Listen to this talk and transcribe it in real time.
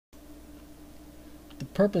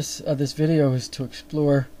purpose of this video is to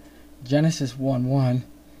explore Genesis 1:1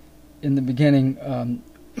 in the beginning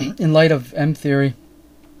in light of M theory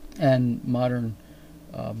and modern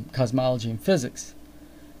cosmology and physics.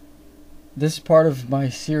 This is part of my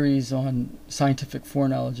series on scientific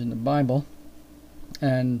foreknowledge in the Bible,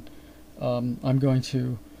 and I'm going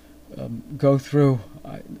to go through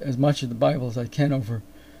as much of the Bible as I can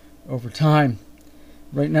over time.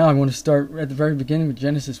 Right now I want to start at the very beginning with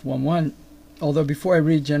Genesis 1:1. Although before I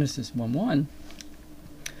read Genesis 1:1,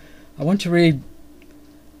 I want to read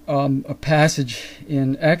a passage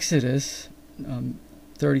in Exodus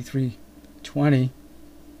 33:20,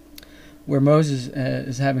 where Moses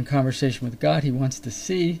is having conversation with God. He wants to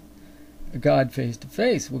see God face to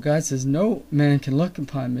face. Well, God says, "No man can look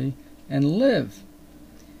upon me and live."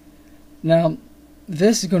 Now,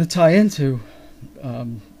 this is going to tie into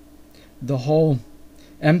the whole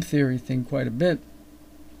M theory thing quite a bit,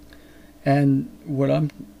 and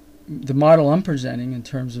the model I'm presenting in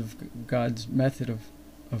terms of God's method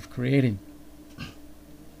of creating.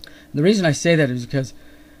 The reason I say that is because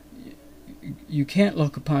you can't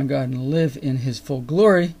look upon God and live in His full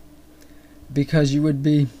glory, because you would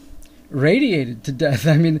be radiated to death.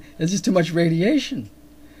 I mean, it's just too much radiation.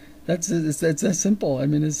 It's that simple. I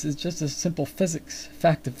mean, it's just a simple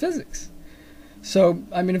fact of physics. So,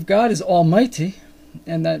 I mean, if God is almighty,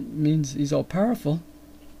 and that means He's all-powerful,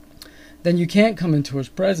 then you can't come into His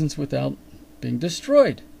presence without being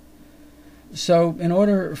destroyed. So, in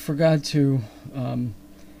order for God to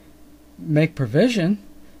make provision,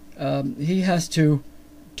 He has to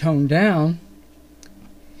tone down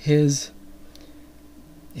His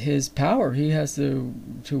power. He has to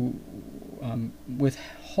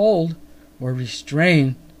withhold or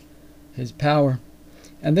restrain His power.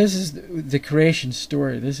 And this is the creation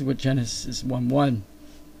story. This is what Genesis 1:1,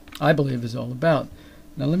 I believe, is all about.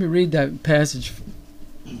 Now let me read that passage.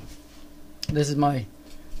 This is my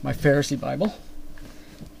Pharisee Bible,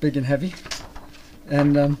 big and heavy.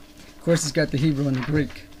 And of course it's got the Hebrew and the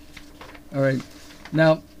Greek. All right.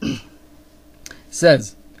 Now, it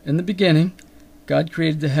says, in the beginning, God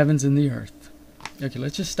created the heavens and the earth. Okay,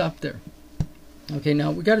 let's just stop there. Okay,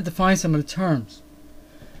 now we got to define some of the terms.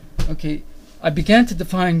 Okay, I began to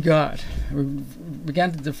define God. We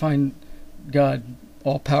began to define God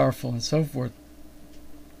all-powerful and so forth.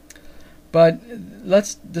 But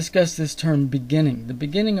let's discuss this term beginning. The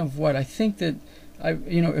beginning of what? I think that,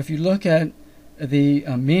 if you look at the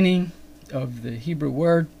meaning of the Hebrew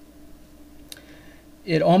word,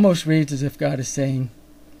 it almost reads as if God is saying,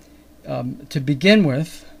 to begin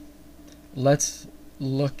with, let's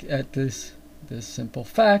look at this simple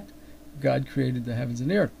fact: God created the heavens and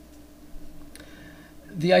the earth.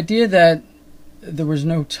 The idea that there was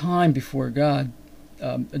no time before God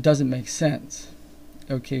it doesn't make sense.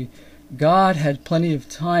 Okay, God had plenty of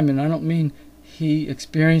time, and I don't mean He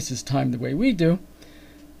experiences time the way we do.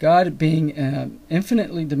 God, being an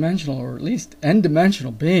infinitely dimensional, or at least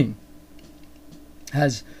n-dimensional being,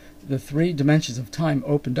 has the three dimensions of time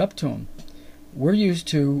opened up to Him. We're used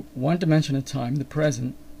to one dimension of time, the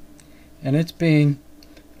present, and it's being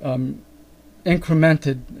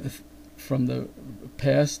incremented from the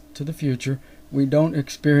past to the future. We don't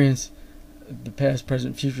experience the past,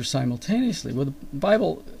 present, future simultaneously. Well, the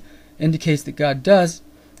Bible indicates that God does,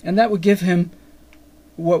 and that would give Him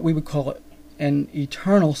what we would call an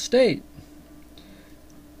eternal state.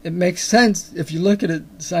 It makes sense if you look at it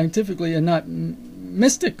scientifically and not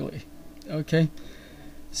mystically. Okay,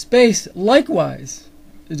 space likewise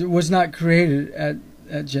was not created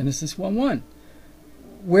at Genesis 1:1.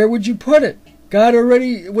 Where would you put it? God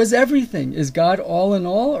already was everything. Is God all in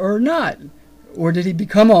all or not? Or did He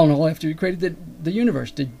become all in all after He created the universe?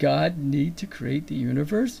 Did God need to create the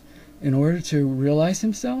universe in order to realize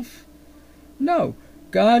Himself? No.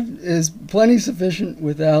 God is plenty sufficient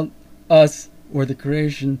without us or the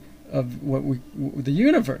creation of the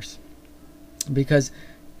universe, because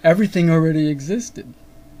everything already existed.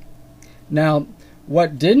 Now,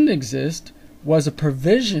 what didn't exist was a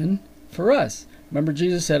provision for us. Remember,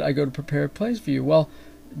 Jesus said, "I go to prepare a place for you." Well,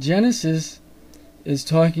 Genesis is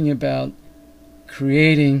talking about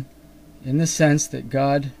creating in the sense that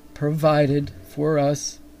God provided for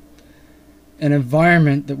us an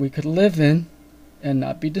environment that we could live in and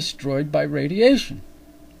not be destroyed by radiation.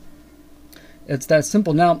 It's that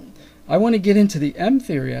simple. Now, I want to get into the M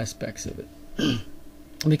theory aspects of it,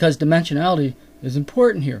 because dimensionality is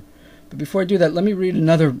important here. But before I do that, let me read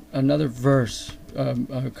another verse,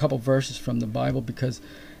 a couple verses from the Bible, because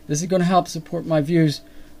this is going to help support my views.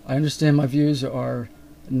 I understand my views are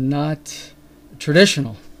not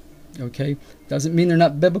traditional. Okay, doesn't mean they're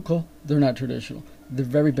not biblical. They're not traditional. They're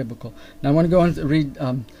very biblical. Now I want to go and read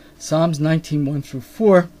Psalms 19, 1 through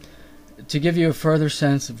 4 to give you a further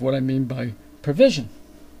sense of what I mean by provision.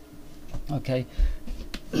 Okay.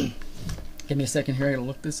 Give me a second here. I gotta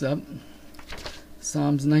look this up.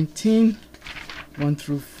 Psalms 19, 1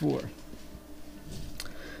 through 4.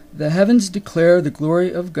 The heavens declare the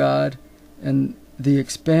glory of God, and the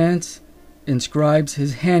expanse inscribes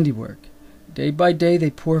his handiwork. Day by day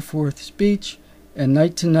they pour forth speech, and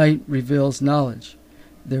night to night reveals knowledge.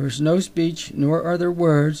 There is no speech, nor are there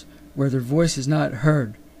words, where their voice is not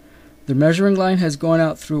heard. The measuring line has gone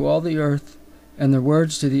out through all the earth, and their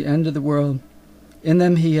words to the end of the world. In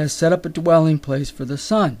them he has set up a dwelling place for the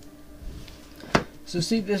sun. So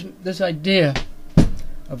see, this idea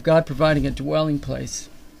of God providing a dwelling place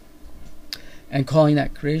and calling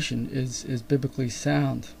that creation is biblically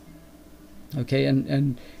sound. Okay,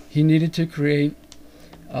 and he needed to create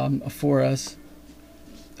for us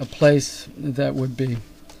a place that would be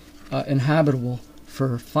inhabitable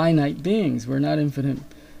for finite beings. We're not infinite.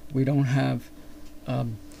 We don't have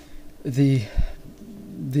the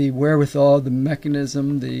wherewithal, the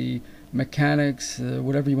mechanism, the mechanics,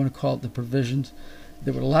 whatever you want to call it, the provisions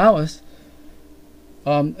that would allow us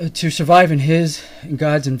to survive in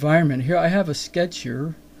God's environment. Here I have a sketch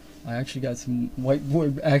here. I actually got some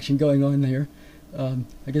whiteboard action going on there.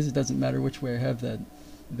 I guess it doesn't matter which way I have that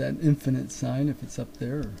infinite sign, if it's up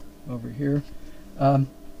there or over here.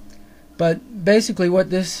 But basically what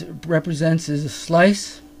this represents is a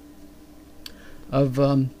slice of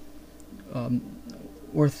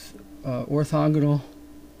orthogonal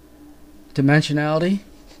dimensionality.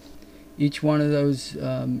 Each one of those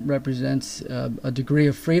represents a degree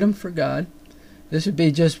of freedom for God. This would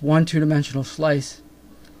be just one two-dimensional slice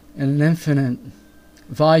in an infinite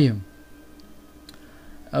volume.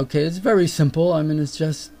 Okay, it's very simple. I mean, it's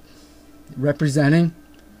just representing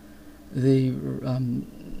the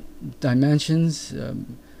dimensions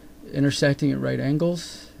intersecting at right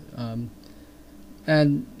angles.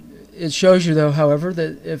 And it shows you, though, however,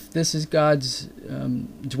 that if this is God's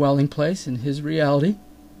dwelling place in his reality,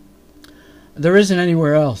 there isn't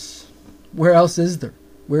anywhere else. Where else is there?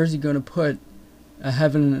 Where is he going to put a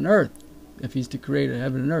heaven and an earth? If he's to create a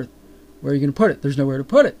heaven and earth, where are you going to put it? There's nowhere to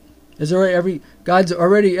put it. God's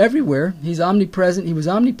already everywhere. He's omnipresent. He was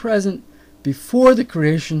omnipresent before the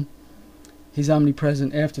creation. He's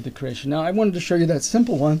omnipresent after the creation. Now, I wanted to show you that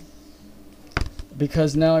simple one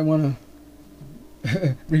because now I want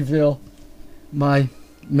to reveal my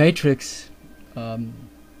matrix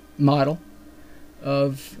model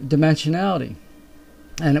of dimensionality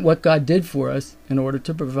and what God did for us in order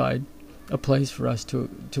to provide a place for us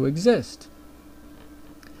to exist.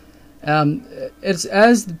 It's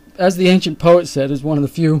as the ancient poet said, as one of the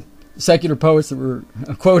few secular poets that were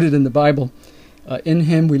quoted in the Bible, in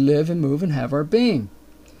him we live and move and have our being.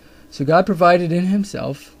 So God provided in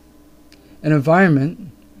himself an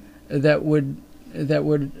environment that would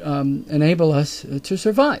enable us to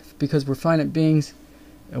survive, because we're finite beings.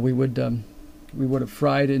 We would have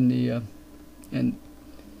fried in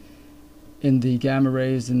the gamma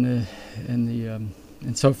rays and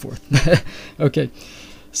so forth. Okay,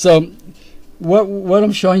 so what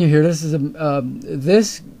I'm showing you here, this is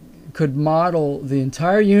this could model the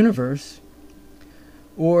entire universe,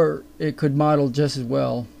 or it could model just as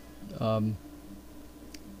well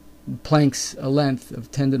Planck's length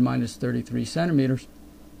of 10 to the minus 33 centimeters,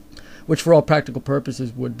 which for all practical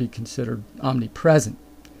purposes would be considered omnipresent.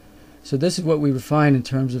 So this is what we would find in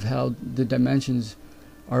terms of how the dimensions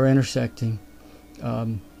are intersecting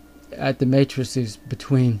at the matrices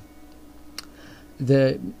between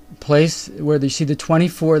the place where you see the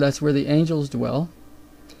 24, that's where the angels dwell,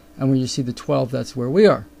 and when you see the 12, that's where we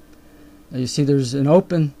are. Now you see there's an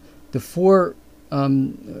open, the four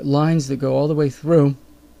lines that go all the way through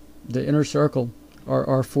the inner circle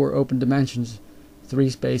are four open dimensions,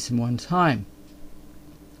 3 space and 1 time.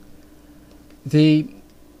 The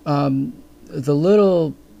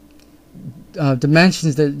little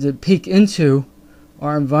dimensions that peek into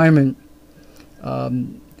our environment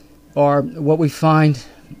are what we find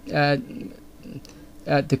at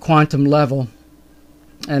the quantum level,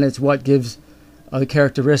 and it's what gives the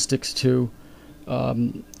characteristics to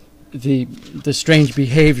the strange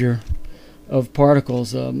behavior of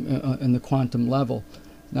particles in the quantum level.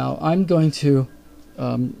 Now I'm going to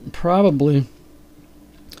probably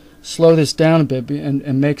slow this down a bit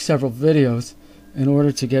and make several videos in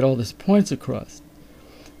order to get all these points across.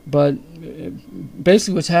 But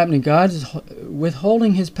basically what's happening, God is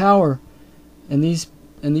withholding his power in this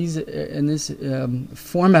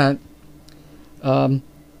format, and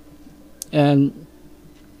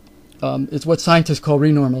it's what scientists call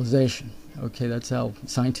renormalization. Okay, that's how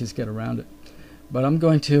scientists get around it. But I'm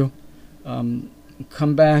going to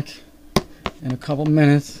come back in a couple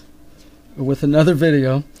minutes with another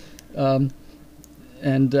video, and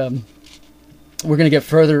we're going to get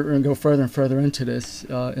further and go further and further into this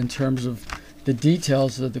in terms of the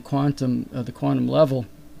details of the quantum level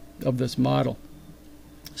of this model.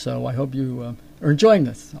 So I hope you are enjoying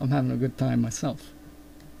this. I'm having a good time myself.